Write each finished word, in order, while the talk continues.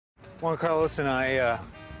Juan Carlos and I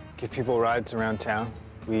give people rides around town.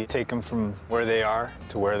 We take them from where they are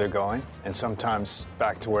to where they're going, and sometimes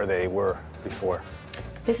back to where they were before.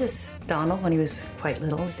 This is Donald when he was quite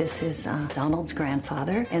little. This is Donald's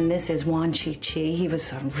grandfather, and this is Juan Chi-Chi. He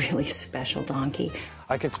was a really special donkey.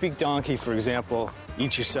 I could speak donkey, for example,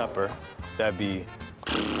 eat your supper. That'd be,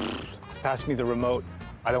 pass me the remote.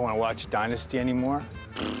 I don't want to watch Dynasty anymore.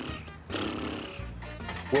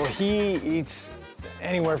 Well, he eats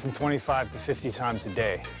anywhere from 25 to 50 times a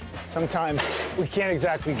day. Sometimes we can't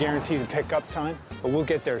exactly guarantee the pickup time, but we'll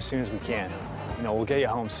get there as soon as we can. You know, we'll get you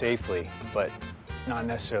home safely, but not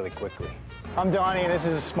necessarily quickly. I'm Donnie, and this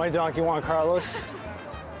is my donkey, Juan Carlos.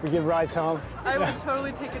 We give rides home. I would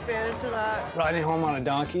totally take advantage of that. Riding home on a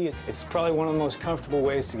donkey, it's probably one of the most comfortable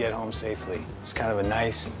ways to get home safely. It's kind of a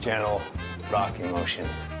nice, gentle, rocking motion.